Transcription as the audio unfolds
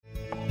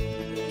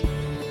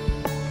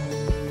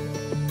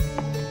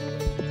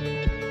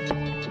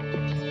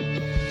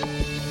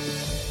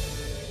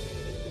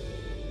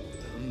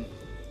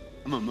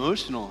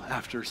emotional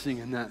after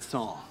singing that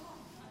song.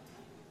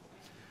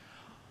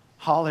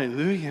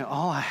 Hallelujah,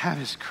 all I have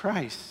is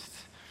Christ.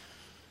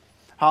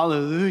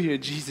 Hallelujah,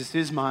 Jesus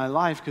is my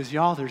life, because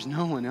y'all, there's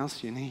no one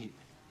else you need.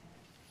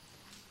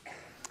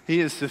 He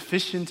is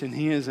sufficient and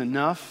He is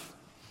enough.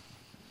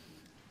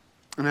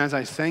 And as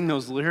I sang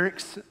those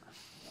lyrics,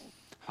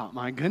 I thought,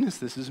 my goodness,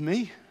 this is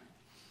me.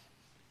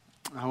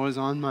 I was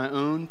on my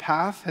own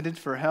path, headed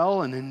for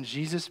hell, and then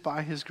Jesus,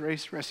 by His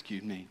grace,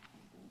 rescued me.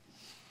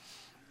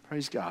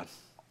 Praise God.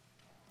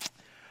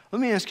 Let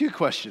me ask you a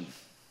question.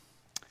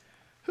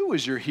 Who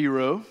was your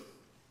hero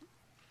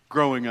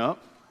growing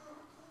up?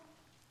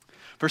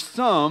 For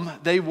some,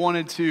 they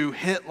wanted to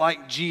hit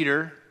like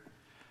Jeter,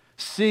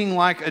 sing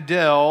like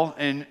Adele,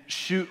 and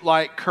shoot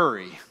like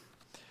Curry.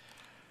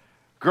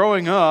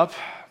 Growing up,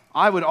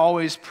 I would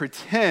always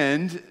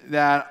pretend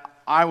that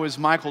I was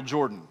Michael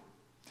Jordan,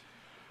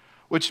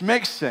 which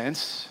makes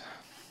sense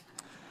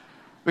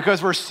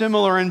because we're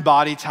similar in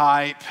body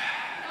type.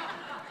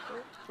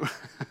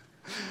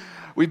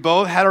 We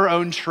both had our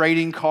own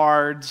trading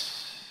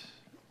cards.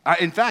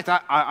 In fact,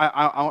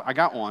 I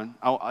got one.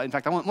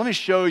 Let me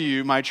show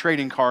you my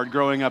trading card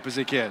growing up as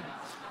a kid,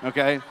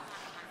 okay?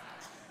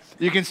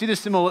 You can see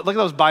the look at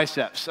those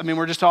biceps. I mean,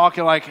 we're just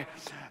talking like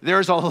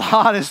there's a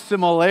lot of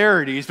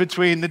similarities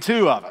between the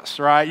two of us,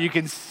 right? You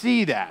can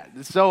see that.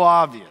 It's so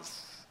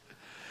obvious.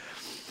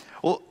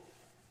 Well,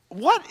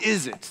 what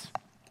is it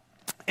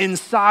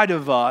inside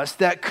of us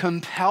that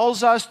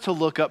compels us to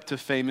look up to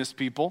famous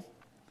people?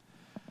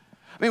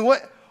 I mean,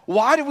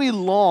 why do we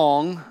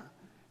long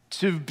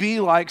to be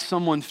like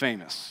someone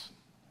famous?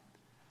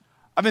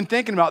 I've been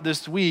thinking about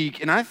this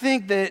week, and I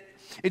think that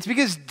it's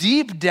because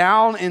deep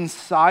down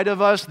inside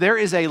of us, there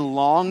is a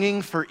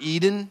longing for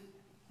Eden.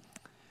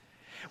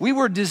 We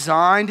were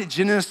designed,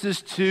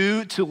 Genesis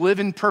 2, to live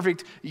in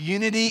perfect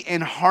unity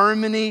and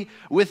harmony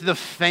with the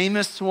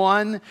famous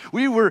one.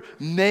 We were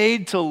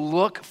made to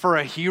look for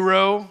a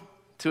hero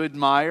to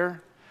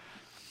admire.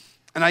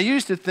 And I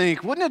used to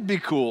think, wouldn't it be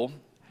cool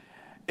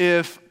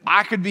if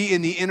I could be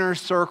in the inner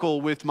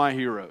circle with my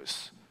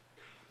heroes?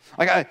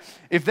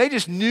 If they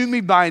just knew me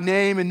by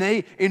name and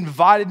they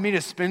invited me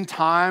to spend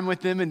time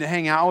with them and to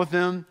hang out with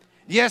them,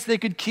 yes, they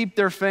could keep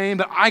their fame,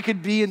 but I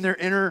could be in their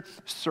inner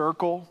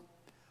circle.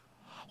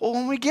 Well,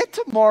 when we get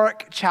to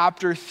Mark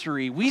chapter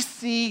 3, we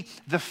see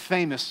the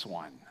famous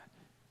one,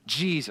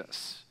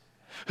 Jesus,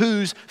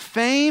 whose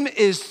fame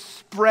is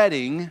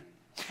spreading,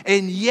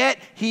 and yet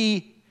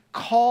He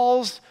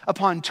calls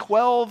upon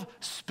 12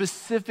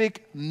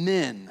 specific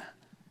men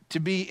to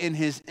be in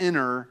His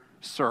inner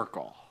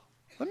circle.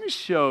 Let me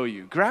show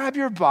you. Grab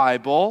your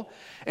Bible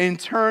and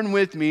turn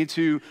with me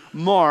to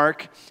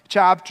Mark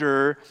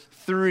chapter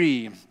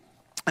 3.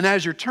 And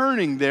as you're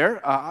turning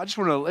there, I just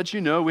want to let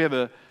you know we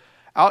have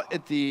out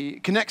at the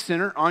Connect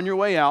Center on your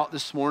way out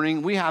this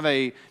morning, we have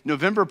a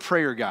November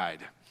prayer guide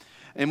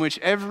in which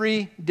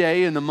every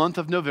day in the month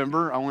of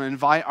November, I want to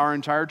invite our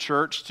entire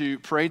church to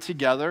pray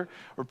together.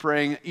 We're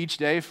praying each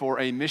day for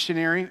a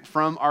missionary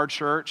from our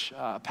church,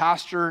 a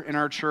pastor in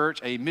our church,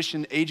 a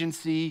mission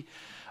agency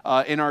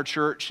in our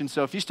church. And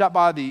so if you stop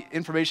by the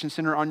information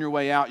center on your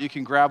way out, you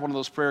can grab one of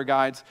those prayer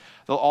guides.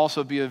 They'll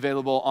also be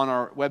available on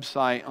our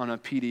website on a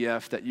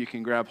PDF that you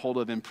can grab hold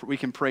of, and we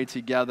can pray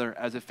together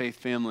as a faith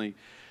family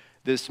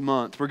this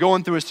month. We're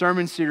going through a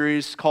sermon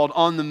series called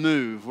On the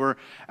Move. We're,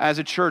 as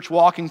a church,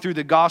 walking through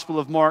the Gospel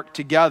of Mark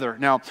together.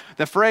 Now,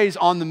 the phrase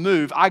on the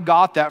move, I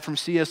got that from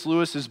C.S.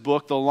 Lewis's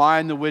book, The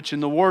Lion, the Witch,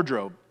 and the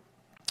Wardrobe,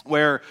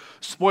 where,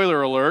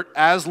 spoiler alert,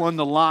 Aslan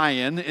the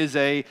lion is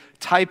a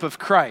type of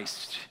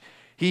Christ.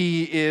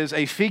 He is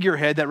a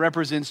figurehead that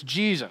represents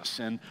Jesus,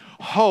 and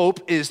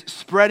hope is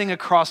spreading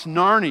across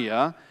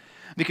Narnia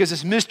because,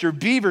 as Mr.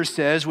 Beaver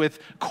says with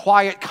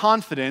quiet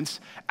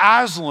confidence,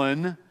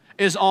 Aslan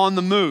is on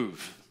the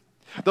move.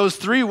 Those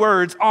three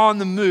words, on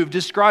the move,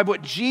 describe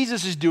what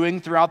Jesus is doing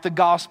throughout the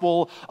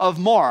Gospel of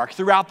Mark.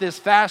 Throughout this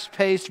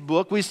fast-paced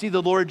book, we see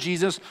the Lord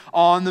Jesus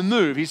on the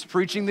move. He's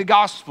preaching the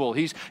gospel.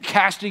 He's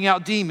casting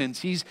out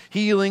demons. He's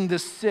healing the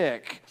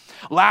sick.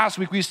 Last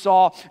week, we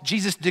saw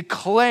Jesus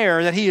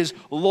declare that He is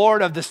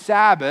Lord of the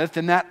Sabbath,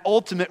 and that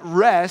ultimate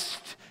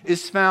rest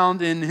is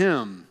found in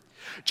Him.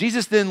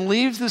 Jesus then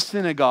leaves the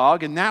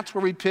synagogue, and that's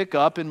where we pick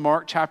up in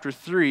Mark chapter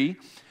 3,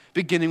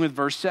 beginning with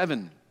verse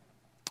 7.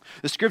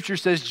 The scripture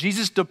says,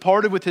 Jesus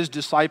departed with His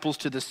disciples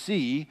to the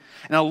sea,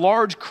 and a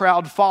large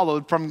crowd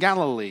followed from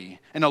Galilee,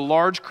 and a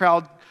large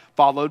crowd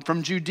followed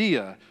from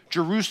Judea,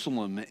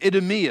 Jerusalem,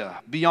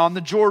 Idumea, beyond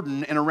the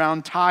Jordan, and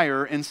around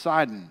Tyre and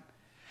Sidon.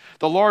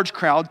 The large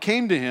crowd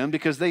came to Him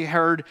because they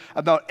heard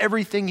about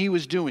everything He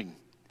was doing.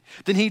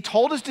 Then He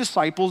told His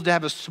disciples to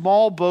have a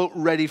small boat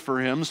ready for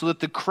Him so that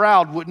the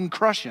crowd wouldn't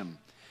crush Him.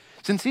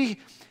 Since He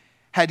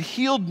had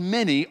healed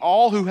many,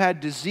 all who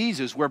had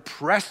diseases were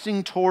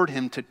pressing toward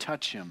Him to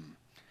touch Him.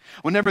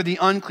 Whenever the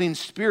unclean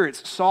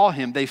spirits saw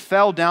Him, they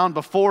fell down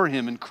before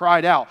Him and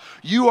cried out,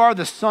 "You are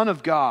the Son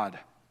of God."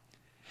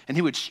 And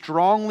He would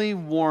strongly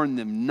warn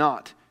them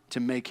not to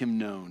make Him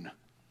known.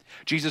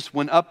 Jesus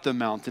went up the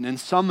mountain and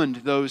summoned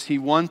those He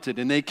wanted,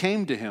 and they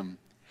came to Him.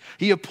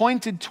 He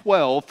appointed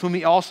 12, whom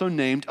he also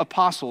named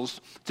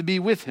apostles, to be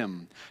with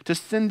him, to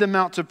send them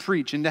out to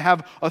preach and to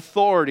have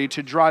authority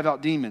to drive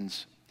out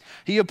demons.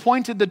 He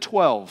appointed the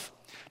 12.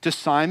 To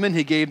Simon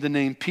he gave the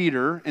name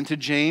Peter, and to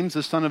James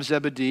the son of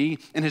Zebedee,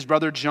 and his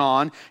brother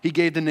John he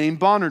gave the name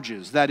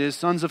Boanerges, that is,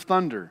 sons of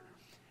thunder.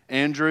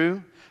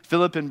 Andrew,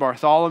 Philip and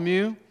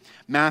Bartholomew,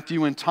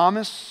 Matthew and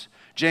Thomas,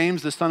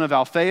 James the son of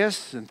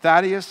Alphaeus and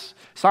Thaddeus,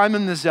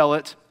 Simon the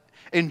Zealot,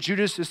 and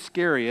Judas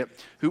Iscariot,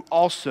 who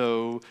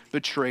also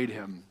betrayed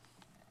him.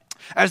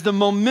 As the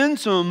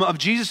momentum of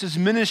Jesus'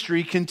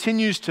 ministry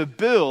continues to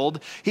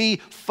build, he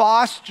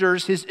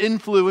fosters his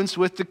influence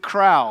with the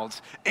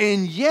crowds,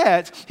 and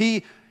yet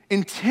he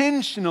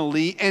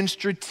intentionally and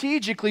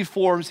strategically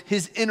forms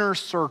his inner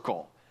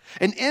circle.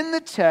 And in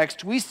the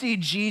text, we see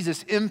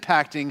Jesus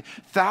impacting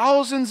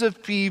thousands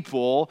of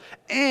people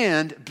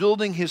and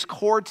building his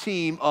core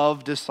team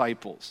of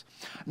disciples.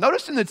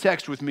 Notice in the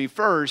text with me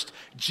first,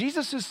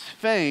 Jesus'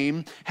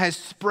 fame has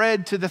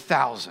spread to the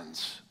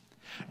thousands.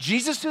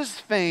 Jesus'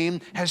 fame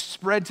has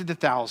spread to the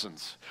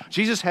thousands.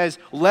 Jesus has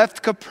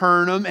left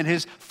Capernaum and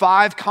his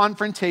 5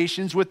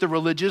 confrontations with the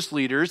religious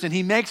leaders, and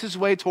he makes his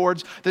way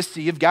towards the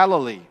Sea of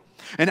Galilee.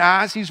 And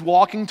as he's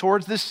walking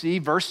towards the sea,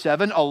 verse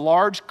 7, a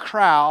large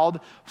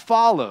crowd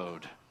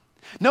followed.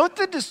 Note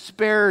the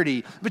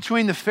disparity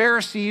between the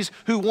Pharisees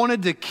who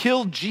wanted to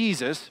kill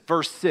Jesus,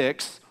 verse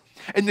 6,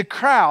 and the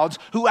crowds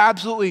who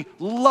absolutely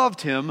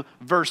loved him,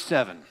 verse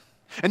 7.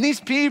 And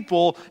these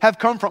people have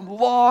come from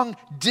long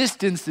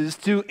distances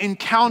to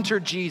encounter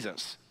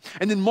Jesus.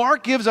 And then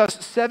Mark gives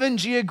us 7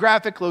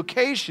 geographic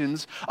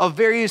locations of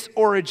various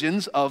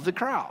origins of the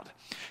crowd.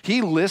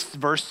 He lists,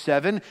 verse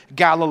 7,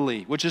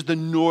 Galilee, which is the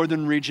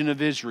northern region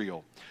of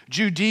Israel.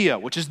 Judea,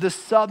 which is the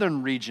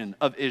southern region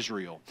of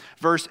Israel.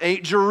 Verse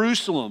 8,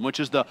 Jerusalem, which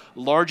is the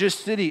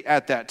largest city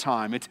at that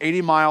time. It's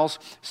 80 miles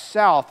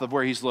south of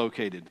where he's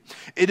located.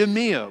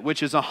 Idumea,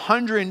 which is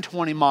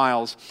 120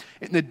 miles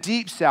in the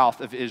deep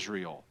south of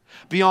Israel.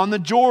 Beyond the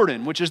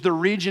Jordan, which is the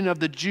region of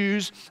the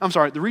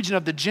region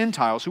of the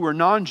Gentiles who are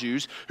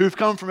non-Jews, who've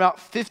come from about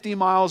 50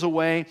 miles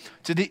away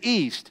to the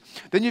east.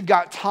 Then you've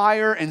got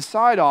Tyre and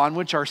Sidon,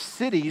 which are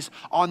cities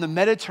on the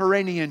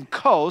Mediterranean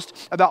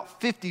coast, about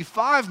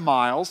 55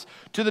 miles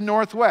to the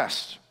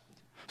northwest.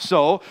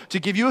 So, to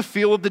give you a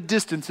feel of the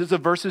distances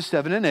of verses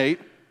 7 and 8,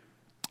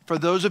 for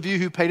those of you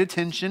who paid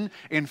attention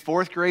in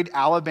 4th grade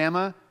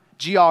Alabama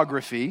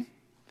geography,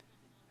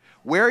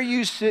 where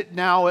you sit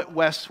now at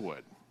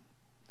Westwood,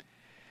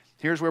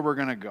 here's where we're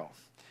going to go.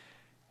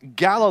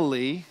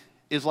 Galilee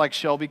is like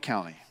Shelby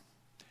County.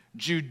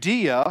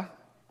 Judea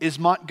is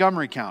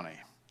Montgomery County.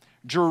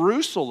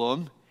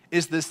 Jerusalem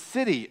is the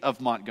city of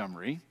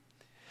Montgomery.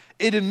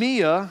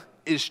 Idumea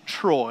is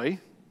Troy.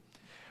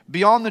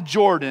 Beyond the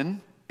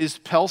Jordan is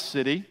Pell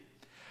City.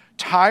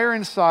 Tyre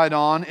and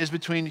Sidon is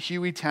between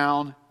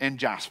Hueytown and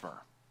Jasper.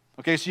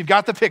 Okay, so you've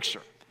got the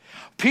picture.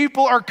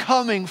 People are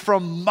coming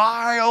from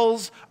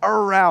miles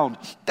around.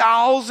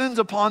 Thousands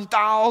upon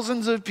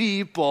thousands of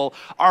people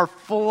are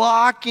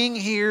flocking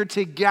here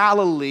to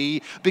Galilee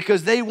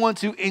because they want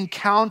to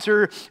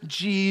encounter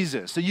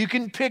Jesus. So you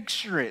can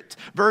picture it.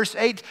 Verse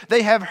 8,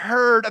 they have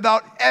heard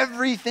about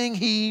everything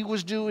he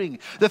was doing.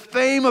 The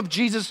fame of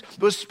Jesus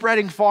was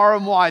spreading far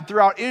and wide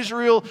throughout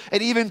Israel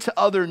and even to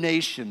other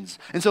nations.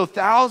 And so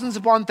thousands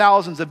upon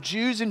thousands of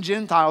Jews and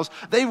Gentiles,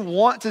 they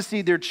want to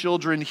see their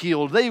children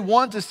healed. They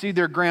want to see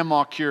their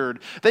grandma cured.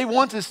 They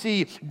want to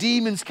see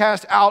demons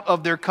cast out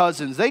of their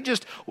cousins.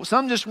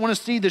 Some just want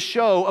to see the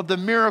show of the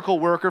miracle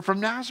worker from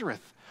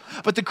Nazareth.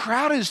 But the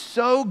crowd is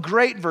so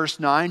great,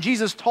 verse 9.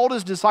 Jesus told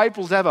his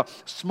disciples to have a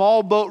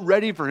small boat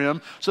ready for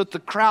him so that the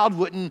crowd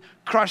wouldn't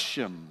crush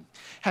him.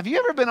 Have you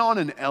ever been on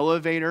an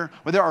elevator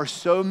where there are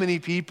so many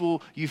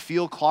people you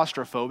feel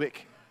claustrophobic?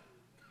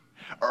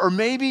 Or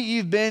maybe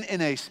you've been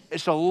in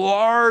it's a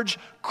large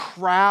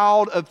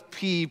crowd of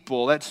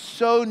people that's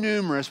so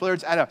numerous, whether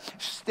it's at a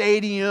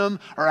stadium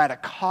or at a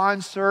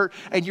concert,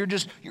 and you're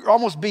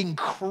almost being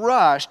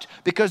crushed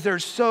because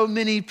there's so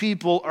many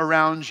people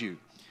around you.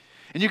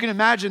 And you can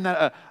imagine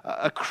that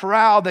a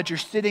crowd that you're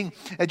standing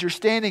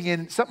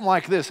in, something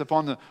like this up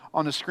on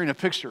the screen, a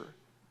picture.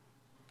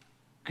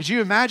 Could you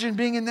imagine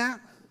being in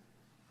that?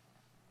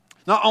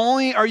 Not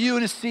only are you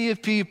in a sea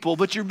of people,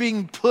 but you're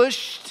being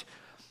pushed.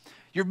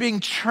 You're being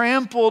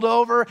trampled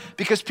over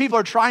because people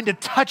are trying to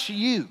touch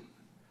you.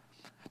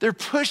 They're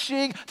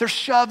pushing, they're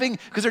shoving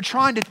because they're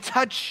trying to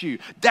touch you.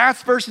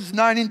 That's verses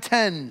 9 and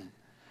 10.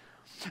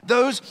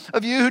 Those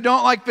of you who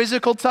don't like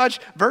physical touch,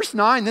 verse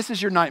 9, this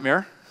is your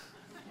nightmare.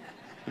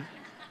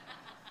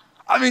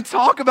 I mean,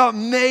 talk about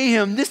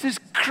mayhem. This is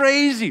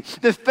crazy.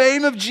 The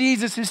fame of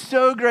Jesus is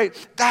so great.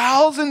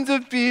 Thousands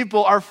of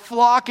people are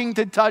flocking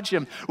to touch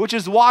him, which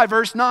is why,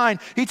 verse 9,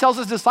 he tells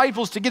his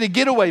disciples to get a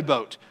getaway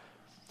boat.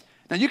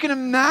 Now you can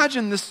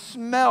imagine the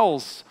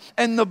smells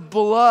and the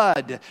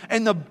blood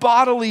and the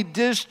bodily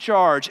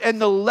discharge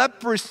and the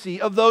leprosy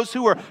of those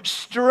who are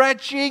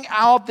stretching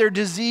out their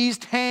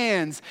diseased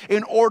hands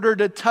in order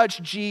to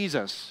touch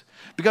Jesus.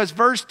 Because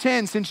verse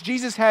 10, since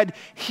Jesus had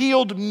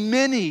healed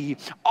many,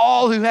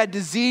 all who had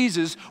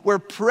diseases were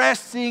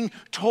pressing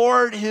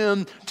toward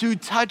him to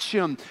touch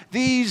him.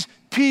 These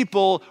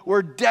people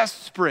were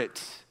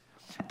desperate.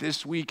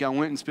 This week I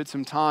went and spent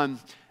some time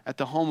at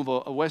the home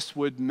of a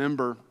Westwood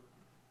member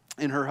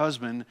and her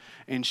husband,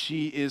 and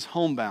she is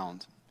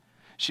homebound.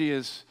 She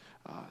is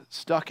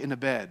stuck in a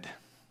bed.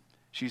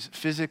 She's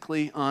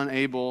physically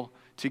unable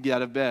to get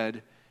out of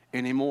bed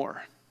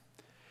anymore.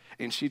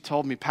 And she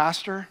told me,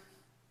 Pastor,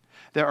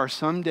 there are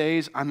some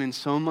days I'm in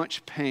so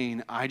much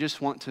pain, I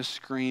just want to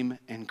scream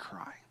and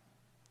cry.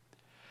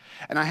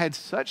 And I had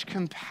such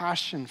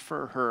compassion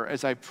for her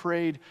as I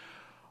prayed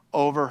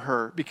over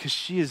her because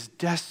she is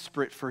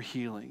desperate for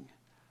healing.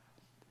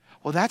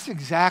 Well, that's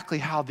exactly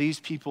how these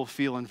people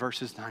feel in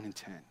verses 9 and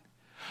 10.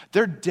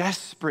 They're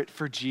desperate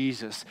for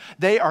Jesus.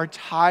 They are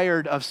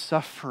tired of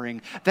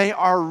suffering. They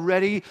are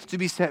ready to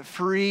be set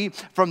free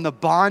from the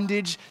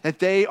bondage that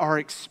they are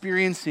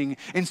experiencing.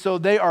 And so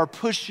they are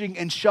pushing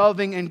and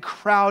shoving and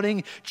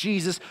crowding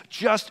Jesus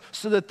just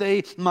so that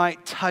they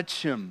might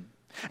touch him.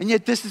 And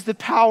yet this is the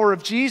power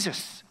of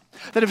Jesus,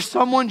 that if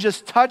someone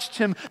just touched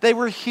him, they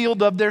were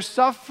healed of their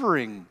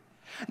suffering.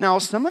 Now,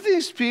 some of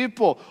these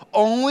people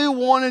only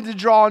wanted to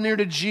draw near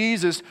to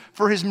Jesus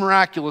for his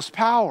miraculous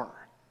power.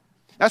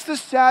 That's the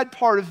sad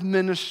part of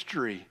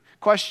ministry.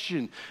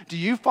 Question, do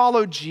you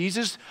follow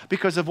Jesus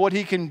because of what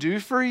he can do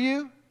for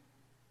you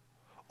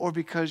or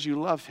because you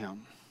love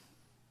him?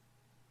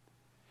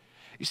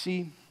 You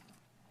see,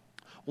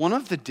 one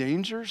of the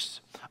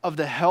dangers of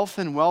the health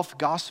and wealth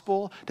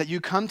gospel, that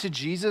you come to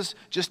Jesus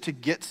just to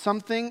get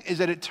something, is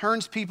that it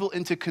turns people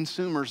into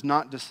consumers,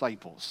 not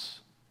disciples.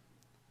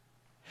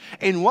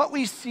 And what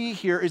we see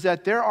here is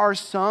that there are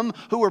some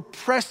who are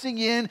pressing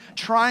in,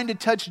 trying to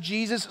touch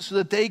Jesus so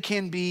that they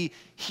can be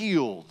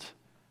healed.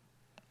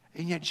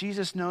 And yet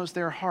Jesus knows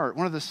their heart.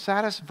 One of the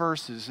saddest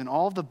verses in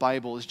all of the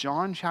Bible is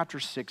John chapter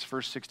 6,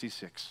 verse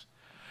 66.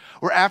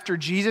 Where after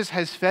Jesus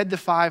has fed the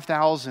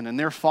 5,000 and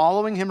they're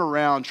following him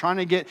around, trying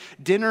to get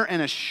dinner and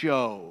a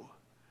show,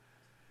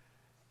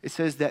 it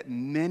says that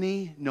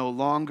many no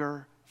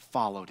longer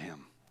followed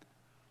him.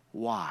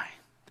 Why?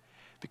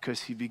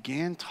 Because he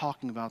began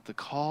talking about the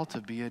call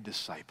to be a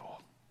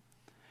disciple.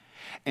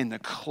 And the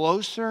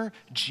closer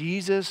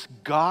Jesus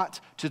got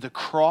to the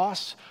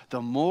cross,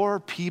 the more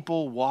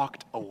people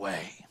walked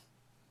away.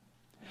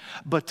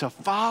 But to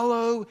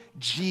follow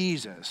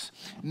Jesus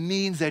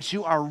means that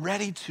you are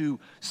ready to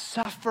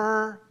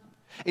suffer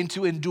and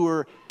to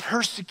endure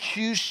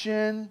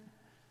persecution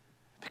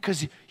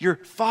because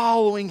you're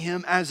following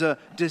him as a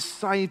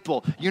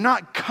disciple. You're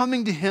not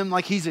coming to him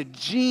like he's a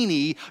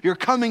genie. You're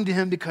coming to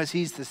him because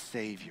he's the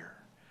Savior.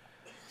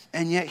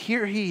 And yet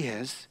here he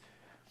is.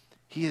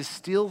 He is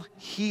still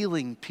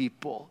healing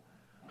people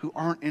who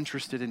aren't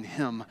interested in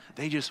him.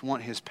 They just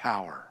want his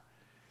power.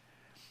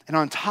 And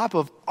on top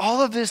of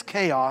all of this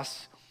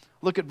chaos,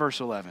 look at verse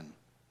 11.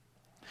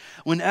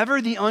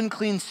 Whenever the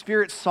unclean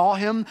spirits saw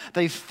him,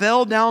 they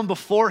fell down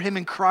before him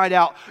and cried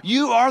out,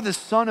 "You are the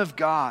Son of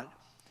God."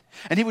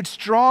 And he would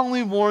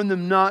strongly warn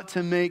them not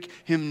to make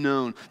him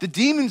known. The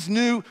demons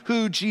knew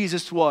who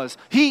Jesus was.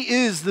 He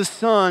is the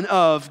Son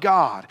of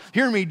God.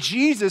 Hear me,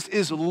 Jesus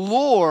is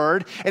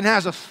Lord and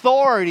has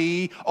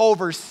authority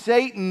over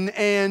Satan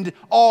and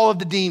all of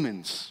the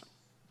demons.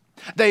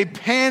 They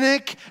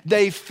panic,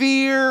 they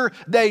fear,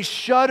 they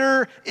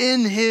shudder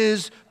in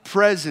his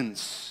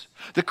presence.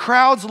 The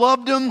crowds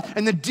loved him,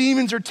 and the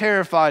demons are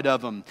terrified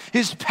of him.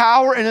 His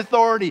power and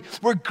authority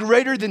were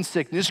greater than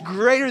sickness,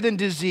 greater than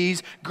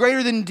disease,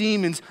 greater than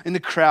demons, and the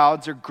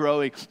crowds are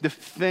growing. The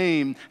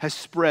fame has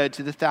spread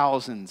to the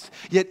thousands.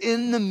 Yet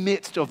in the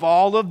midst of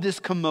all of this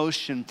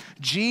commotion,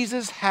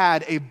 Jesus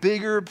had a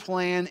bigger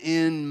plan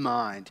in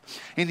mind,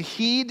 and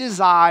he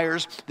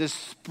desires the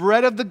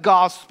spread of the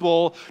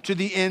gospel to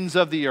the ends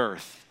of the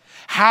earth.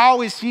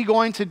 How is he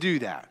going to do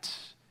that?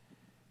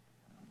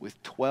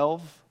 With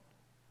 12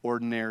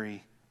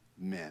 ordinary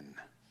men.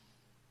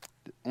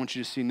 I want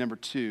you to see number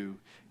 2,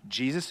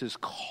 Jesus'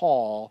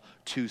 call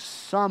to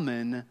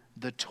summon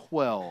the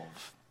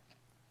 12.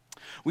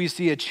 We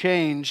see a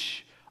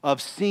change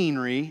of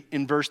scenery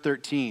in verse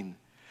 13,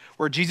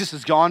 where Jesus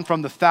has gone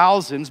from the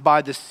thousands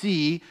by the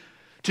sea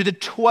to the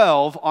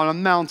 12 on a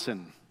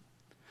mountain.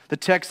 The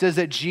text says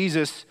that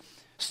Jesus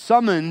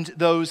summoned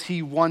those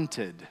he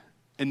wanted,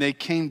 and they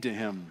came to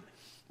him.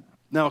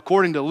 Now,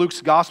 according to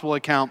Luke's gospel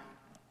account,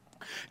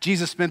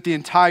 Jesus spent the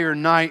entire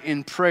night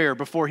in prayer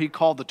before he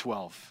called the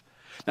 12.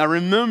 Now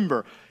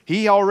remember,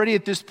 he already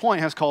at this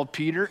point has called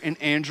Peter and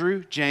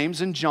Andrew,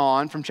 James and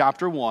John from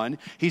chapter 1.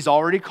 He's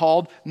already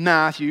called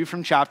Matthew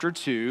from chapter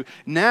 2.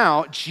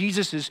 Now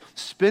Jesus is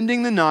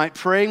spending the night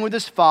praying with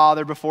his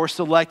Father before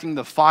selecting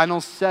the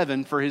final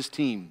 7 for his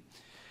team.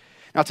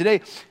 Now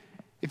today,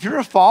 if you're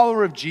a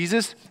follower of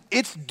Jesus,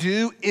 it's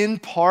due in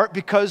part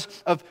because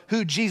of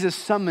who Jesus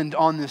summoned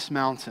on this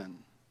mountain.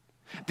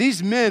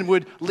 These men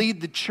would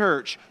lead the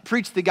church,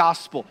 preach the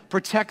gospel,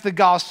 protect the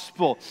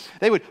gospel.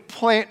 They would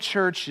plant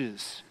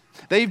churches.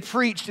 They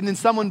preached and then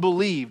someone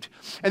believed,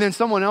 and then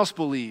someone else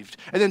believed,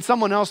 and then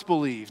someone else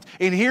believed.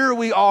 And here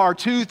we are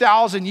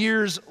 2,000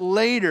 years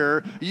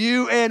later,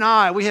 you and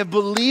I, we have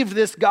believed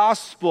this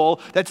gospel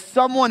that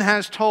someone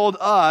has told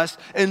us,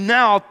 and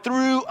now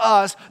through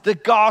us, the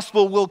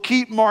gospel will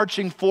keep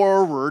marching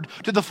forward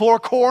to the four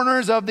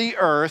corners of the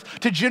earth,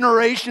 to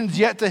generations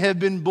yet to have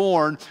been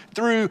born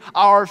through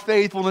our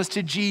faithfulness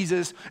to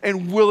Jesus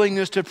and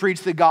willingness to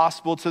preach the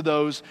gospel to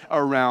those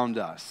around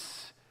us.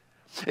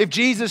 If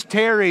Jesus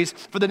tarries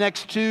for the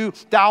next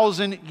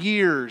 2,000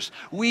 years,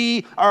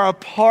 we are a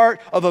part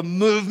of a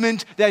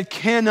movement that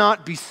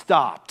cannot be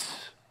stopped.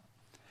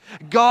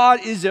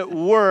 God is at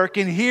work,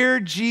 and here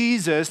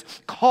Jesus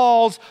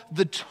calls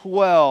the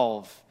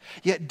 12.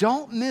 Yet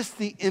don't miss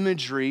the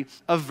imagery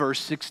of verse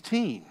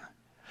 16.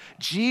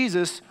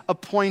 Jesus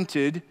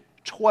appointed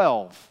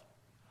 12.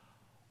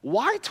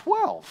 Why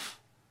 12?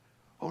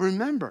 Well,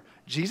 remember,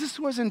 Jesus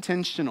was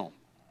intentional.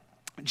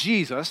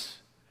 Jesus,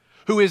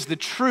 who is the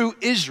true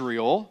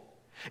Israel,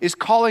 is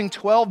calling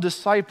 12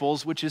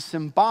 disciples, which is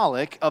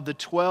symbolic of the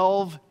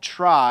 12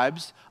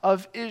 tribes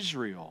of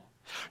Israel.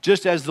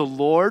 Just as the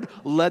Lord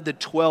led the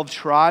 12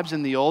 tribes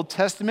in the Old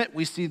Testament,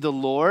 we see the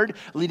Lord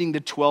leading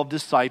the 12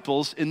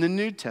 disciples in the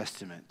New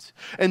Testament.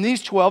 And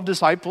these 12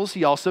 disciples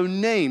he also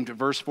named,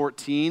 verse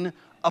 14,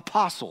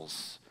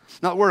 apostles.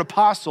 Now, the word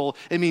apostle,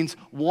 it means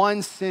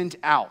one sent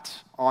out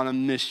on a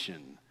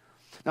mission.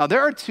 Now,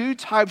 there are two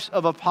types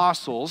of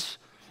apostles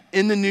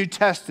in the New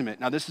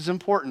Testament. Now, this is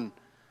important.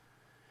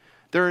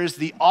 There is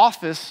the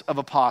office of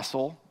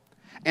apostle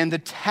and the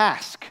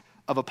task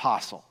of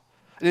apostle.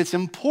 And it's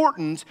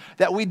important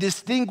that we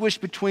distinguish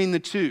between the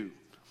two.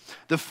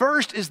 The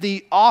first is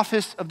the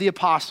office of the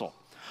apostle.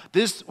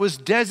 This was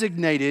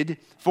designated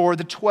for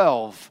the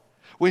 12.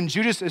 When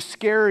Judas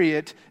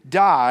Iscariot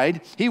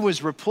died, he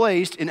was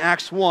replaced in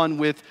Acts 1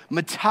 with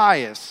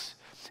Matthias,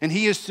 and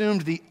he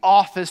assumed the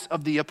office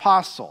of the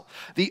apostle.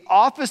 The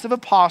office of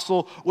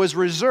apostle was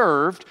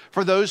reserved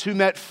for those who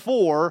met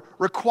 4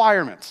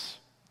 requirements.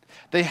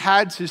 They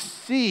had to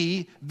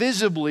see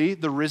visibly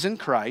the risen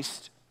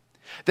Christ.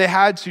 They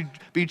had to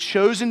be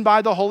chosen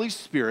by the Holy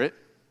Spirit.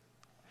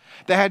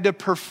 They had to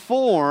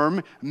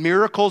perform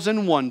miracles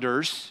and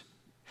wonders.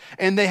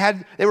 And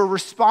they were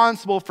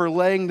responsible for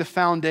laying the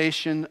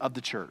foundation of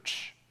the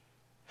church.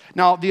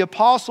 Now, the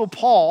Apostle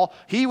Paul,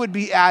 he would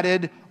be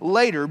added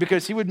later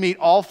because he would meet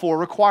all 4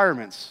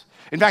 requirements.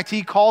 In fact,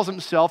 he calls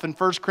himself in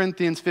 1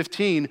 Corinthians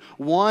 15,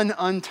 one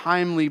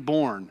untimely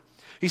born.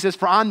 He says,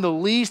 "For I'm the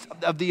least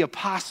of the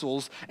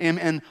apostles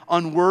and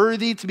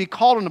unworthy to be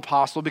called an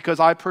apostle because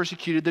I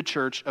persecuted the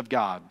church of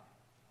God."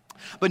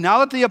 But now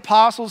that the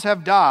apostles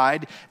have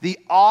died, the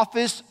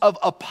office of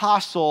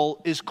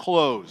apostle is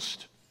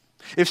closed.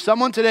 If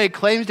someone today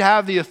claims to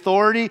have the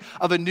authority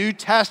of a New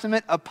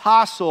Testament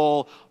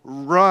apostle,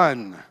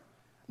 run.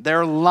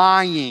 They're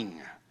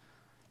lying.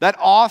 That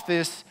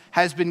office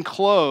has been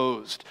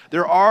closed.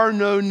 There are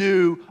no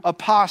new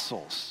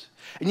apostles.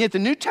 And yet the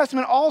New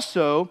Testament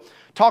also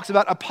talks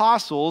about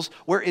apostles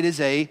where it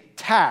is a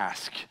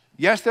task.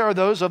 Yes, there are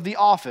those of the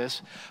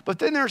office, but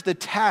then there's the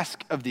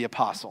task of the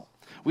apostle.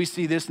 We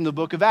see this in the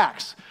book of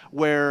Acts,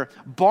 where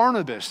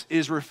Barnabas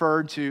is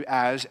referred to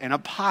as an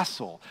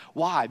apostle.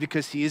 Why?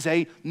 Because he is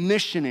a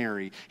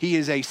missionary. He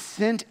is a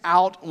sent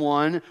out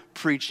one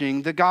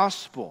preaching the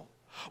gospel.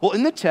 Well,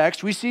 in the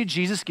text, we see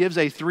Jesus gives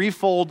a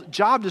threefold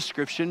job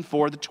description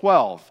for the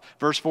 12.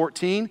 Verse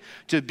 14,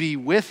 to be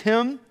with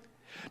him,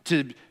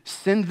 to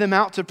send them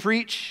out to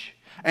preach,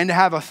 and to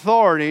have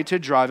authority to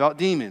drive out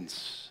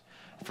demons.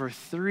 For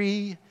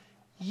 3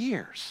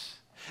 years,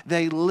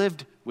 they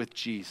lived with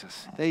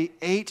Jesus. They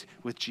ate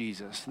with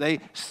Jesus. They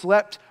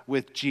slept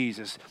with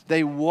Jesus.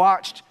 They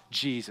watched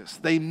Jesus.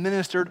 They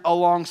ministered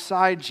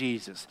alongside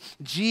Jesus.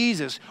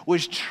 Jesus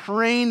was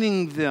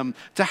training them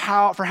for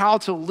how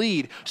to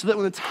lead, so that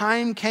when the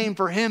time came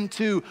for him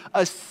to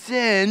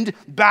ascend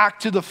back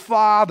to the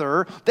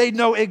Father, they'd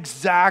know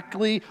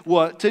exactly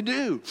what to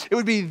do. It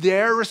would be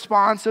their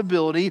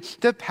responsibility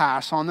to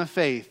pass on the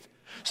faith.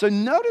 So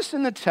notice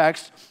in the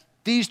text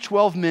these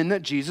 12 men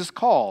that Jesus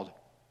called.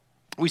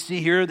 We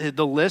see here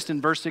the list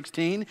in verse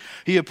 16.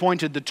 He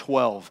appointed the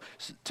 12.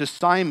 To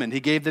Simon, he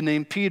gave the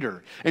name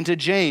Peter. And to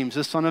James,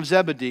 the son of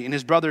Zebedee, and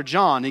his brother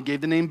John, he gave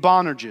the name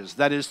Boanerges,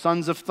 that is,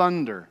 sons of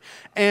thunder.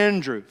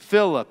 Andrew,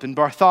 Philip, and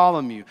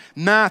Bartholomew,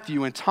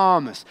 Matthew, and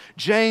Thomas,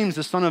 James,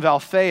 the son of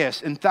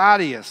Alphaeus, and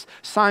Thaddeus,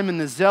 Simon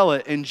the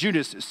Zealot, and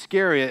Judas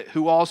Iscariot,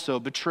 who also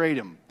betrayed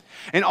him.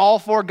 In all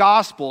 4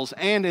 Gospels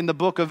and in the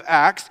book of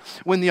Acts,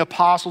 when the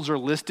apostles are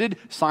listed,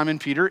 Simon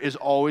Peter is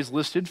always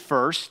listed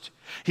first.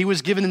 He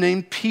was given the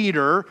name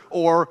Peter,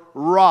 or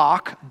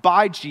rock,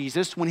 by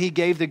Jesus when he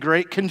gave the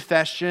great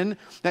confession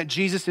that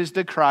Jesus is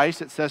the Christ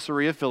at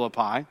Caesarea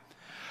Philippi.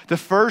 The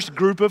first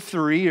group of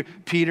 3 are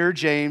Peter,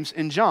 James,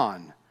 and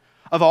John.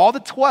 Of all the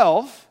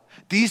 12,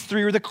 These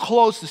three were the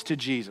closest to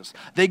Jesus.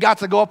 They got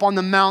to go up on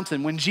the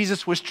mountain when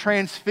Jesus was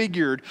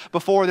transfigured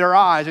before their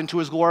eyes into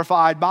his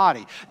glorified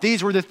body.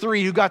 These were the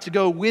three who got to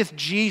go with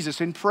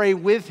Jesus and pray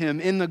with him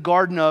in the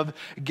Garden of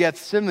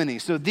Gethsemane.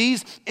 So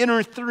these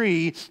inner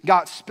three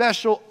got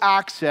special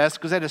access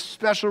because they had a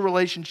special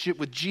relationship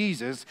with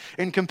Jesus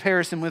in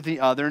comparison with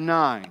the other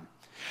 9.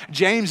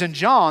 James and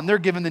John, they're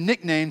given the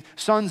nickname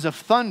Sons of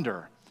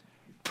Thunder,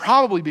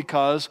 probably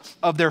because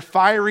of their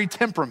fiery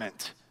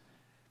temperament.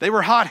 They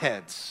were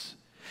hotheads.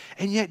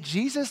 And yet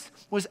Jesus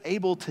was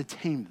able to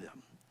tame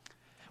them.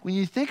 When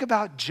you think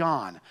about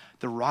John,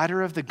 the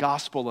writer of the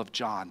Gospel of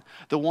John,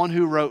 the one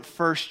who wrote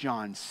 1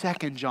 John,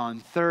 2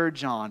 John, 3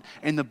 John,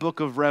 and the book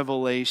of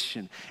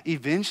Revelation,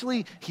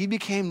 eventually he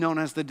became known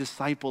as the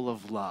disciple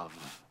of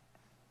love.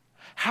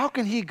 How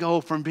can he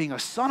go from being a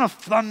son of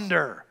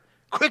thunder,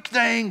 quick to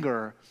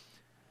anger,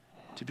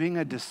 to being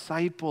a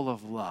disciple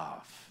of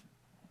love?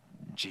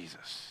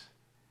 Jesus.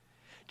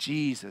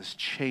 Jesus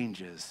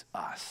changes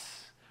us.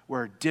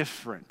 We're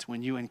different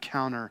when you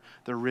encounter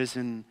the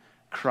risen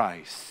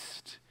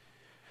Christ.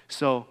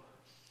 So,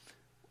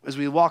 as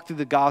we walk through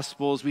the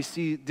Gospels, we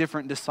see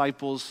different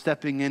disciples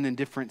stepping in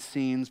different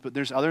scenes, but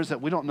there's others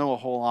that we don't know a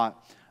whole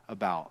lot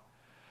about.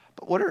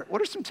 But what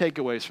are some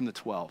takeaways from the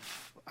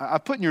 12? I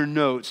put in your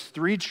notes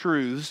 3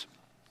 truths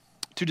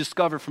to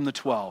discover from the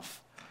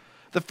 12.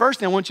 The first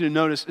thing I want you to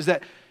notice is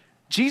that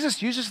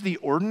Jesus uses the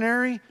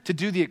ordinary to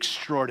do the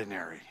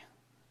extraordinary.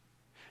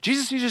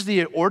 Jesus uses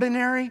the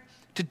ordinary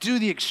to do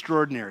the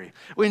extraordinary.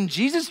 When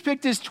Jesus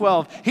picked his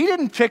 12, he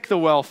didn't pick the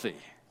wealthy.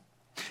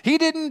 He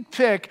didn't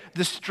pick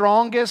the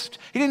strongest.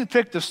 He didn't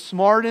pick the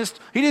smartest.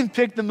 He didn't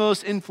pick the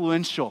most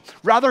influential.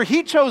 Rather,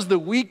 he chose the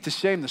weak to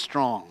shame the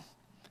strong.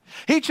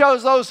 He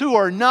chose those who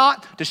are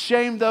not to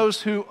shame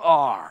those who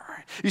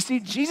are. You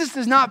see, Jesus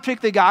does not pick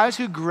the guys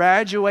who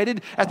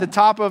graduated at the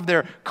top of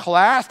their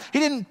class. He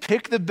didn't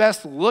pick the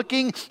best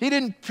looking. He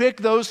didn't pick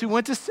those who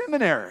went to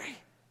seminary.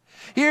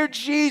 Here,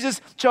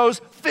 Jesus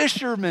chose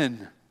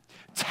fishermen,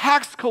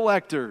 tax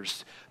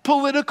collectors,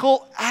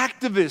 political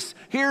activists.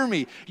 Hear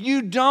me.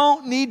 You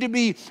don't need to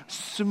be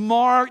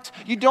smart.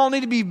 You don't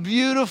need to be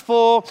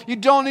beautiful. You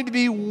don't need to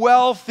be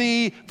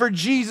wealthy for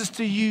Jesus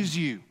to use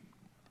you.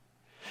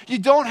 You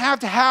don't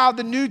have to have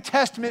the New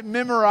Testament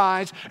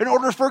memorized in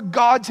order for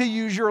God to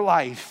use your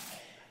life.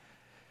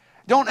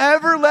 Don't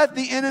ever let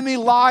the enemy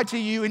lie to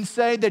you and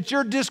say that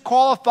you're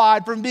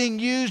disqualified from being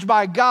used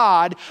by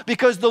God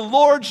because the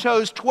Lord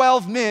chose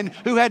 12 men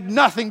who had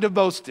nothing to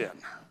boast in.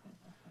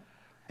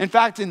 In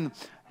fact, in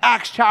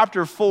Acts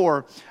chapter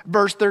 4,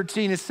 verse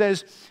 13, it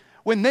says,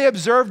 when they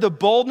observed the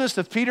boldness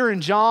of Peter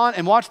and John,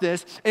 and watch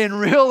this, and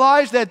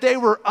realized that they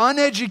were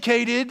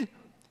uneducated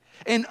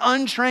and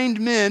untrained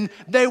men,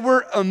 they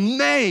were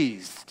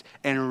amazed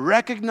and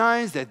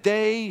recognized that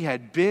they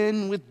had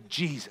been with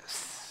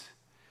Jesus.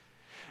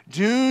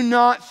 Do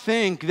not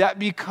think that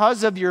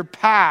because of your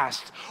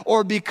past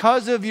or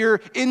because of your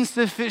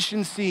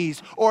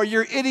insufficiencies or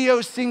your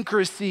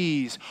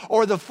idiosyncrasies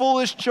or the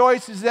foolish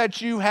choices that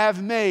you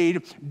have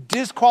made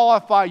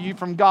disqualify you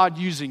from God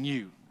using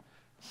you.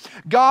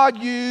 God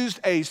used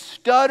a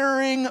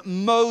stuttering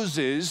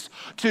Moses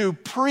to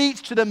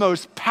preach to the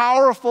most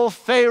powerful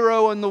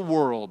Pharaoh in the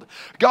world.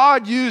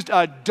 God used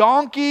a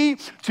donkey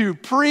to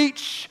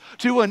preach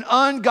to an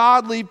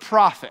ungodly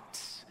prophet.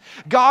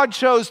 God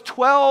chose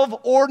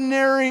 12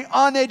 ordinary,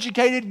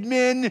 uneducated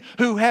men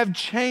who have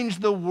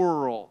changed the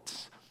world.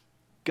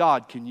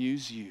 God can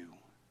use you.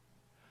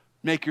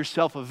 Make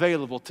yourself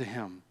available to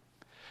him.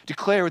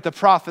 Declare with the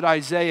prophet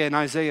Isaiah in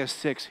Isaiah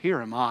 6,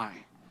 here am I,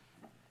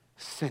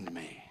 send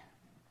me.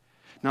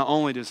 Not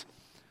only does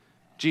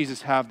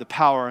Jesus have the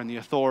power and the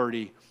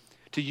authority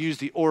to use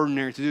the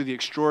ordinary, to do the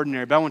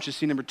extraordinary, but I want you to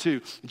see number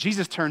 2,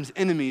 Jesus turns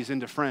enemies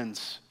into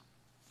friends.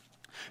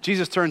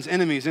 Jesus turns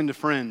enemies into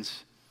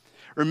friends.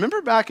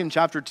 Remember back in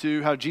chapter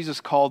 2 how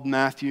Jesus called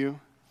Matthew?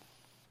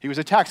 He was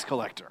a tax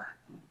collector.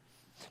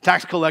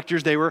 Tax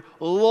collectors, they were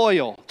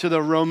loyal to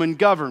the Roman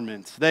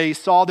government. They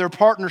saw their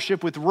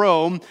partnership with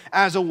Rome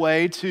as a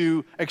way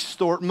to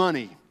extort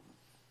money.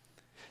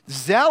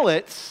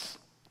 Zealots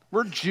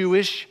were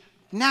Jewish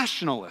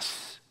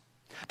nationalists.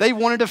 They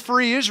wanted to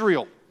free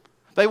Israel.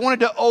 They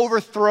wanted to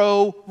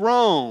overthrow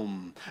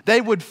Rome.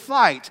 They would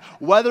fight,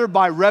 whether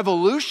by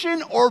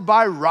revolution or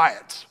by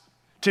riot,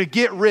 to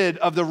get rid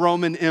of the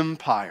Roman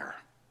Empire.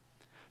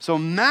 So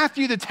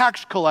Matthew, the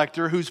tax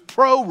collector, who's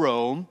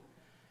pro-Rome,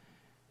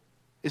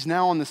 is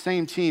now on the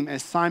same team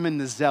as Simon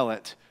the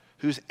Zealot,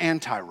 who's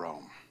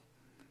anti-Rome.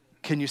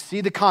 Can you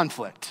see the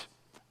conflict?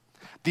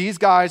 These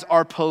guys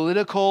are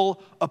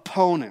political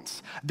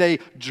opponents. They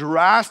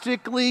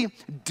drastically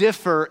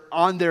differ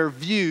on their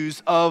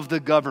views of the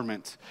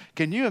government.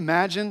 Can you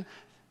imagine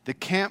the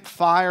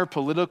campfire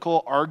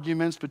political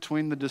arguments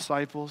between the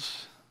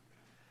disciples?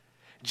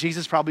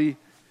 Jesus probably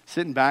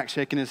sitting back,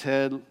 shaking his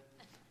head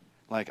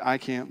like, I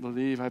can't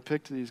believe I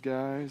picked these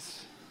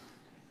guys.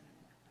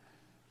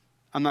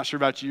 I'm not sure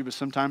about you, but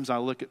sometimes I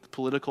look at the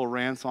political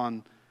rants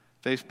on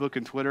Facebook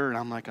and Twitter, and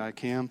I'm like, I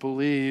can't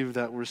believe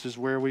that this is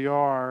where we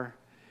are.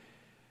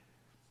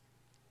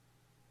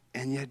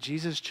 And yet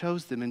Jesus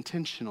chose them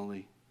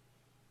intentionally.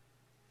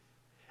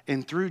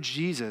 And through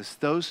Jesus,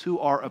 those who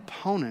are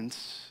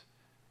opponents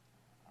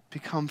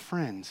become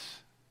friends.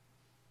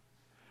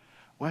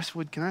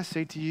 Westwood, can I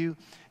say to you,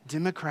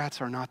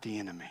 Democrats are not the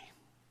enemy.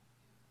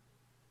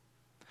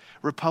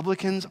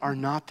 Republicans are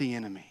not the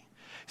enemy.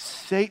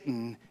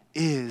 Satan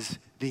is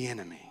the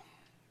enemy.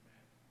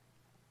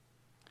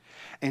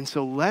 And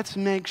so let's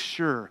make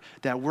sure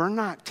that we're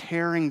not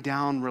tearing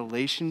down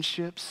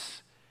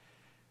relationships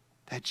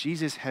that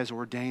Jesus has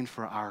ordained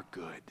for our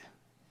good.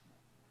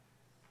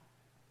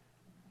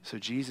 So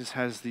Jesus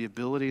has the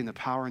ability and the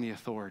power and the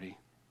authority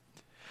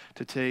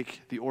to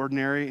take the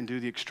ordinary and do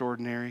the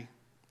extraordinary.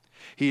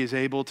 He is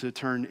able to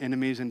turn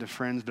enemies into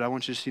friends. But I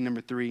want you to see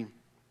number 3.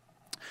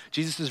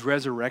 Jesus'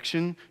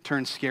 resurrection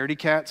turned scaredy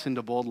cats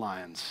into bold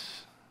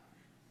lions.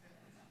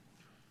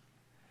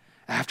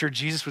 After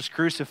Jesus was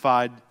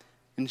crucified,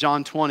 in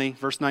John 20,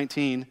 verse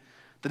 19,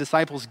 the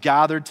disciples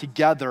gathered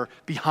together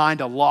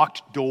behind a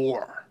locked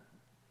door,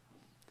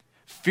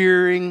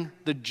 fearing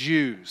the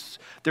Jews.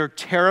 They're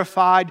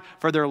terrified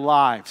for their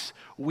lives.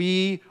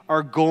 We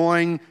are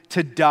going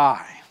to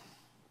die.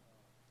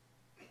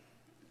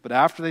 But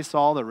after they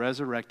saw the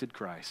resurrected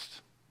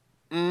Christ,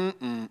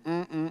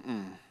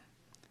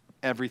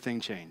 everything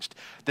changed.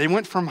 They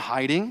went from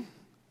hiding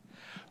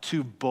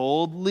to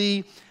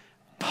boldly,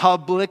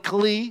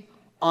 publicly,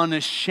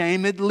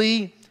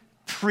 unashamedly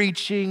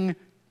preaching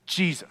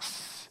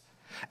Jesus.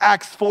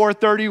 Acts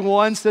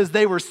 4:31 says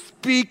they were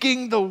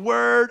speaking the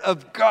word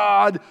of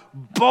God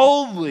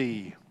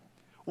boldly.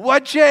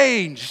 What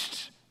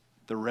changed?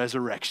 The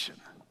resurrection.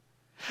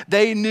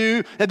 They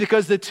knew that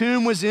because the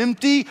tomb was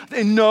empty,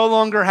 they no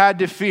longer had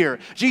to fear.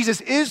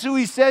 Jesus is who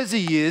he says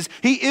he is.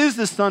 He is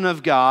the Son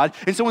of God.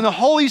 And so when the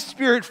Holy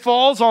Spirit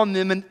falls on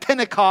them in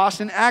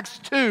Pentecost in Acts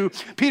 2,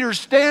 Peter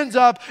stands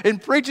up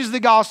and preaches the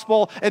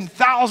gospel and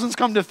thousands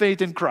come to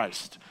faith in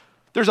Christ.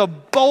 There's a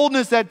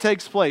boldness that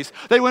takes place.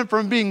 They went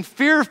from being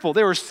fearful,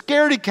 they were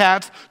scaredy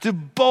cats, to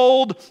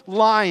bold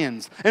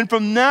lions. And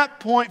from that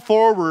point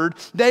forward,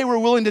 they were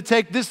willing to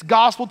take this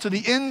gospel to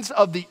the ends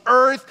of the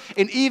earth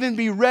and even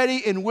be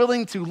ready and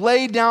willing to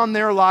lay down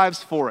their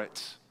lives for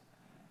it.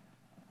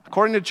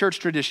 According to church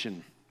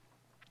tradition,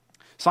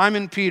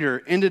 Simon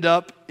Peter ended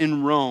up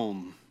in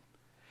Rome.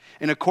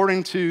 And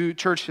according to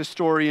church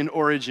historian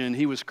Origen,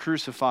 he was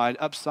crucified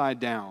upside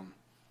down,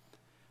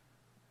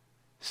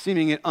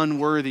 seeming it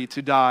unworthy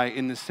to die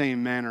in the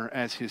same manner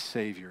as his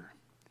Savior.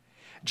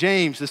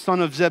 James, the son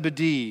of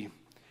Zebedee,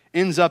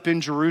 ends up in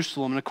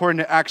Jerusalem. And according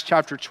to Acts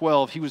chapter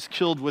 12, he was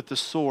killed with the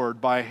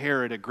sword by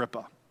Herod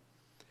Agrippa.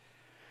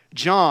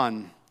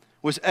 John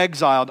was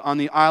exiled on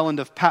the island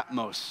of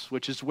Patmos,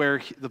 which is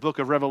where the book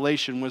of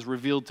Revelation was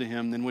revealed to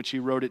him, in which he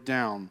wrote it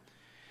down.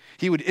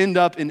 He would end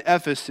up in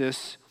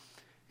Ephesus,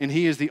 and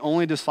he is the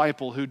only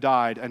disciple who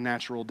died a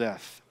natural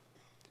death.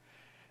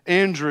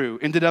 Andrew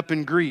ended up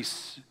in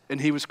Greece,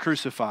 and he was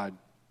crucified.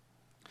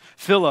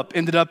 Philip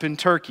ended up in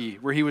Turkey,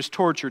 where he was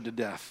tortured to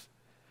death.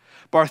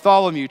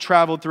 Bartholomew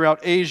traveled throughout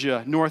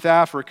Asia, North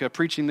Africa,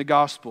 preaching the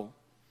gospel.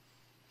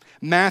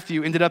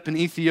 Matthew ended up in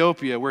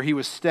Ethiopia, where he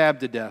was stabbed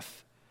to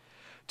death.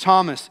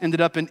 Thomas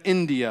ended up in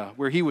India,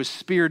 where he was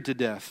speared to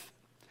death.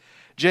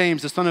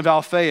 James, the son of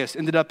Alphaeus,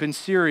 ended up in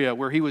Syria,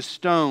 where he was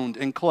stoned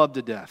and clubbed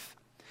to death.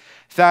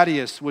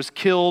 Thaddeus was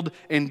killed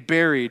and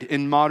buried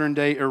in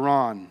modern-day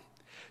Iran.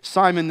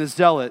 Simon the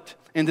Zealot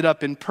ended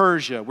up in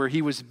Persia, where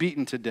he was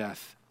beaten to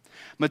death.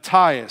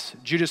 Matthias,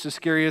 Judas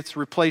Iscariot's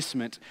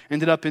replacement,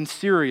 ended up in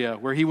Syria,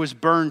 where he was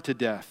burned to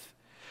death.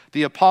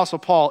 The Apostle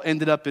Paul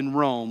ended up in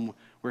Rome,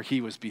 where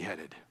he was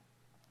beheaded.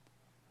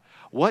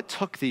 What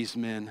took these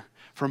men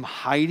from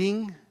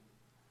hiding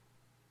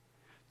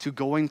to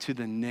going to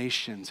the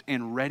nations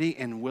and ready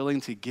and willing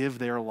to give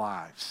their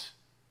lives?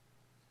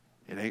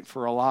 It ain't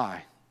for a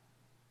lie.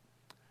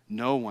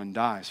 No one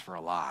dies for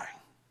a lie.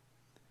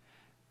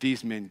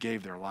 These men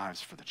gave their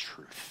lives for the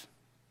truth.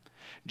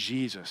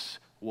 Jesus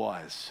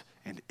was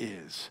and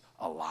is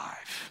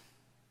alive.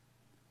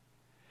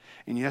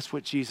 And that's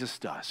what Jesus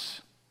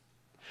does.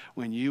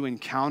 When you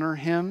encounter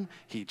him,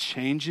 he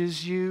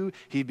changes you,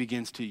 he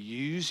begins to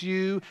use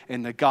you,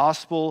 and the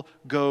gospel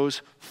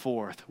goes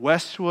forth.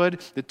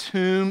 Westwood, the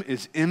tomb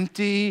is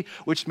empty,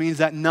 which means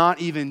that not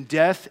even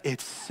death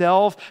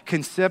itself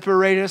can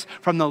separate us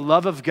from the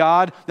love of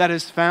God that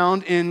is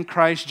found in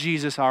Christ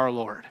Jesus our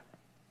Lord.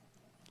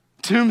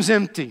 Tomb's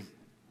empty.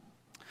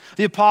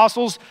 The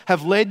apostles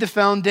have laid the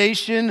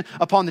foundation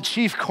upon the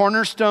chief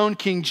cornerstone,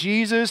 King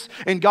Jesus,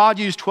 and God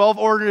used 12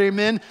 ordinary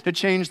men to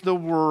change the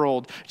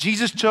world.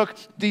 Jesus took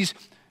these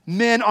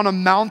men on a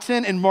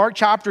mountain in Mark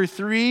chapter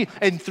 3,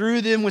 and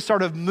through them was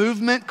sort of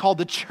movement called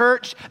the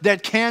church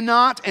that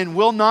cannot and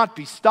will not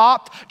be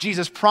stopped.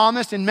 Jesus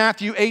promised in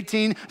Matthew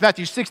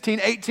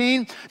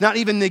 16:18, not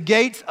even the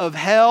gates of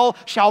hell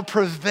shall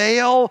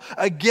prevail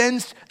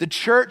against the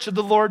church of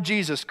the Lord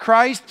Jesus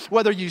Christ.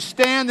 Whether you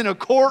stand in a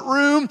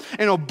courtroom,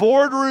 in a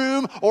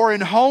boardroom, or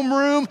in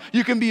homeroom,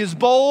 you can be as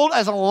bold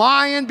as a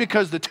lion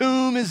because the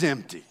tomb is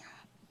empty.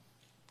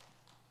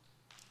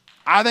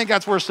 I think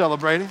that's worth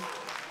celebrating.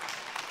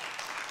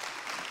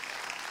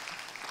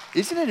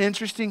 Isn't it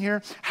interesting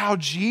here how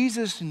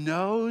Jesus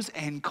knows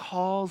and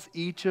calls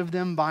each of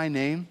them by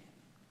name?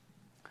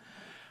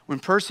 When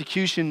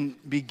persecution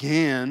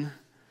began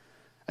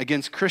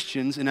against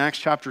Christians in Acts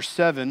chapter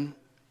 7,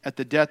 at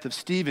the death of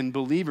Stephen,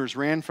 believers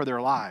ran for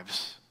their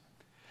lives.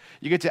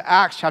 You get to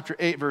Acts chapter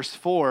 8, verse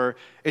 4,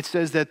 it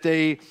says that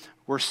they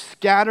were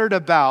scattered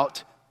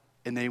about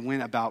and they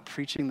went about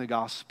preaching the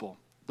gospel.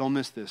 Don't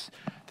miss this.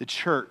 The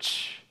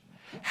church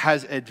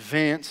has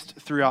advanced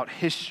throughout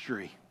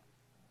history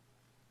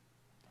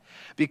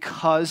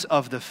because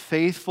of the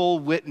faithful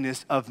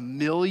witness of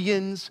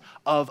millions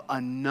of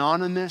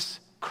anonymous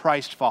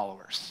Christ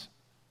followers.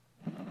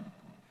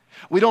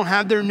 We don't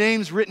have their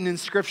names written in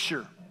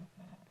Scripture.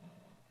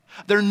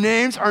 Their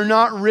names are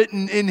not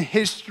written in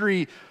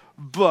history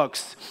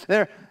books.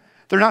 They're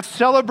not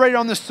celebrated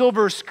on the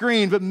silver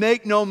screen, but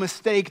make no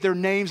mistake, their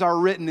names are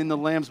written in the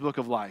Lamb's Book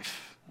of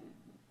Life.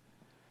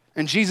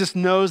 And Jesus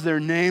knows their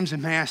names,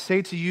 and may I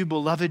say to you,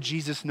 beloved,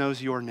 Jesus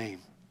knows your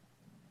name.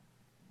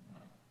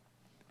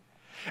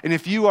 And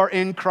if you are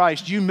in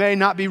Christ, you may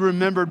not be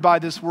remembered by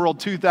this world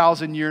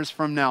 2,000 years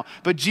from now,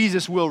 but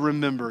Jesus will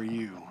remember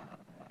you.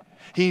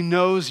 He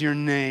knows your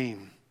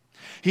name.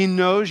 He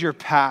knows your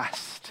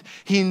past.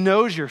 He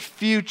knows your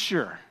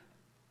future.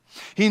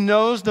 He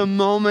knows the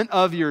moment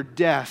of your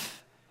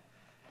death.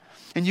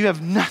 And you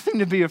have nothing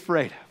to be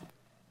afraid of.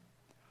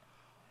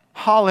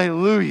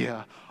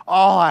 Hallelujah.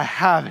 All I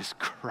have is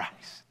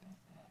Christ.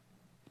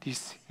 Do you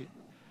see it?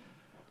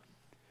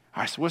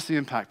 All right, so what's the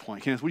impact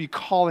point? Kenneth, what are you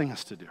calling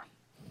us to do?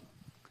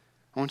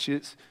 I want you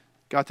to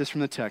got this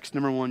from the text.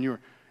 Number one, you are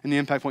in the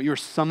impact point. You are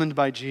summoned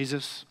by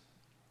Jesus.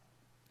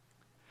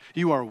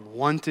 You are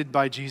wanted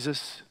by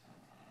Jesus.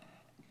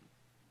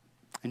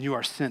 And you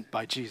are sent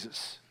by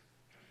Jesus.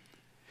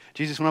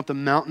 Jesus went up the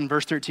mountain,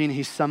 verse 13.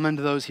 He summoned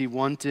those he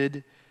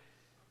wanted.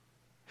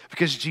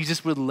 Because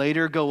Jesus would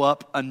later go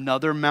up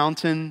another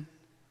mountain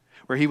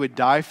where he would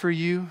die for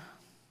you.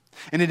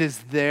 And it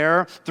is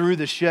there, through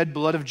the shed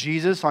blood of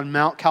Jesus on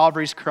Mount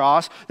Calvary's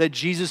cross, that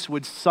Jesus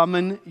would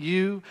summon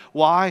you.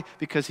 Why?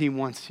 Because he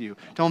wants you.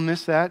 Don't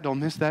miss that.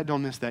 Don't miss that.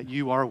 Don't miss that.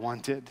 You are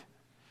wanted.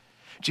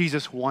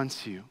 Jesus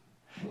wants you.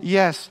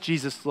 Yes,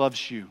 Jesus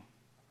loves you.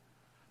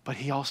 But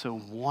he also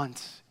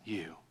wants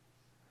you.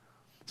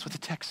 That's what the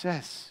text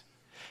says.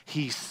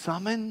 He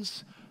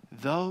summons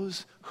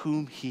those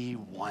whom he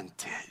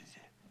wanted.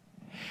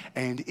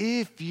 And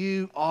if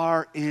you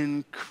are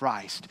in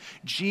Christ,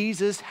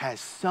 Jesus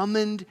has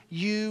summoned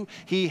you.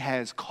 He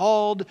has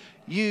called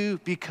you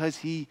because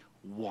he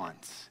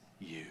wants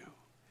you.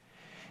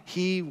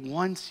 He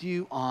wants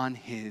you on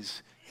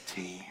his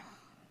team.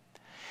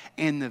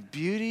 And the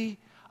beauty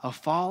of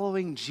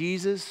following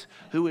Jesus,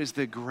 who is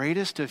the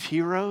greatest of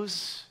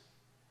heroes,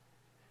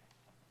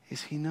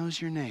 is he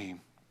knows your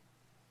name.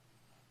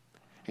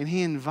 And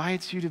he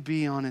invites you to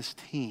be on his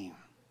team.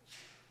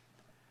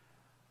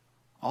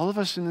 All of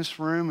us in this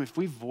room, if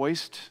we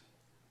voiced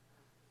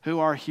who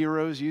our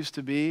heroes used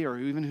to be or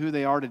even who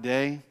they are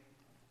today,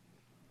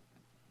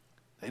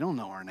 they don't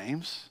know our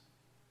names.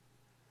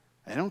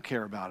 They don't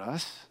care about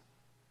us.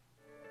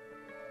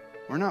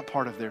 We're not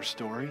part of their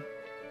story.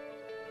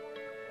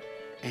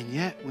 And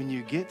yet, when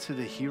you get to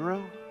the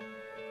hero,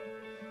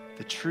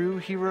 the true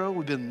hero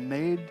we've been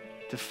made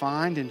to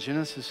find in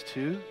Genesis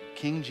 2,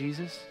 King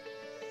Jesus,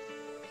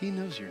 he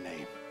knows your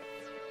name.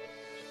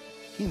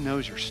 He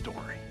knows your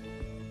story.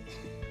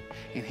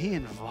 And he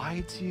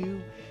invites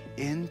you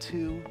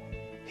into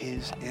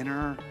his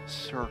inner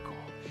circle,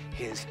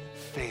 his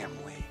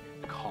family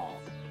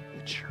called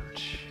the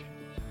church.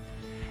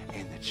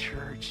 And the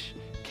church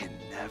can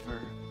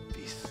never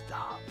be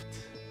stopped.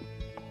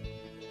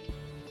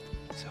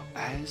 So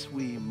as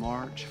we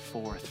march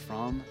forth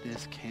from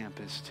this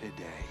campus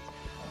today,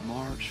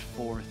 march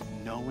forth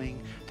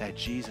knowing that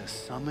Jesus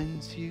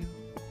summons you,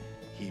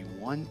 he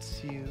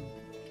wants you,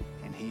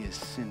 and he is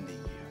sending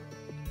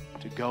you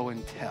to go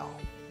and tell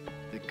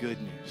the good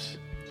news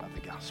of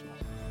the gospel.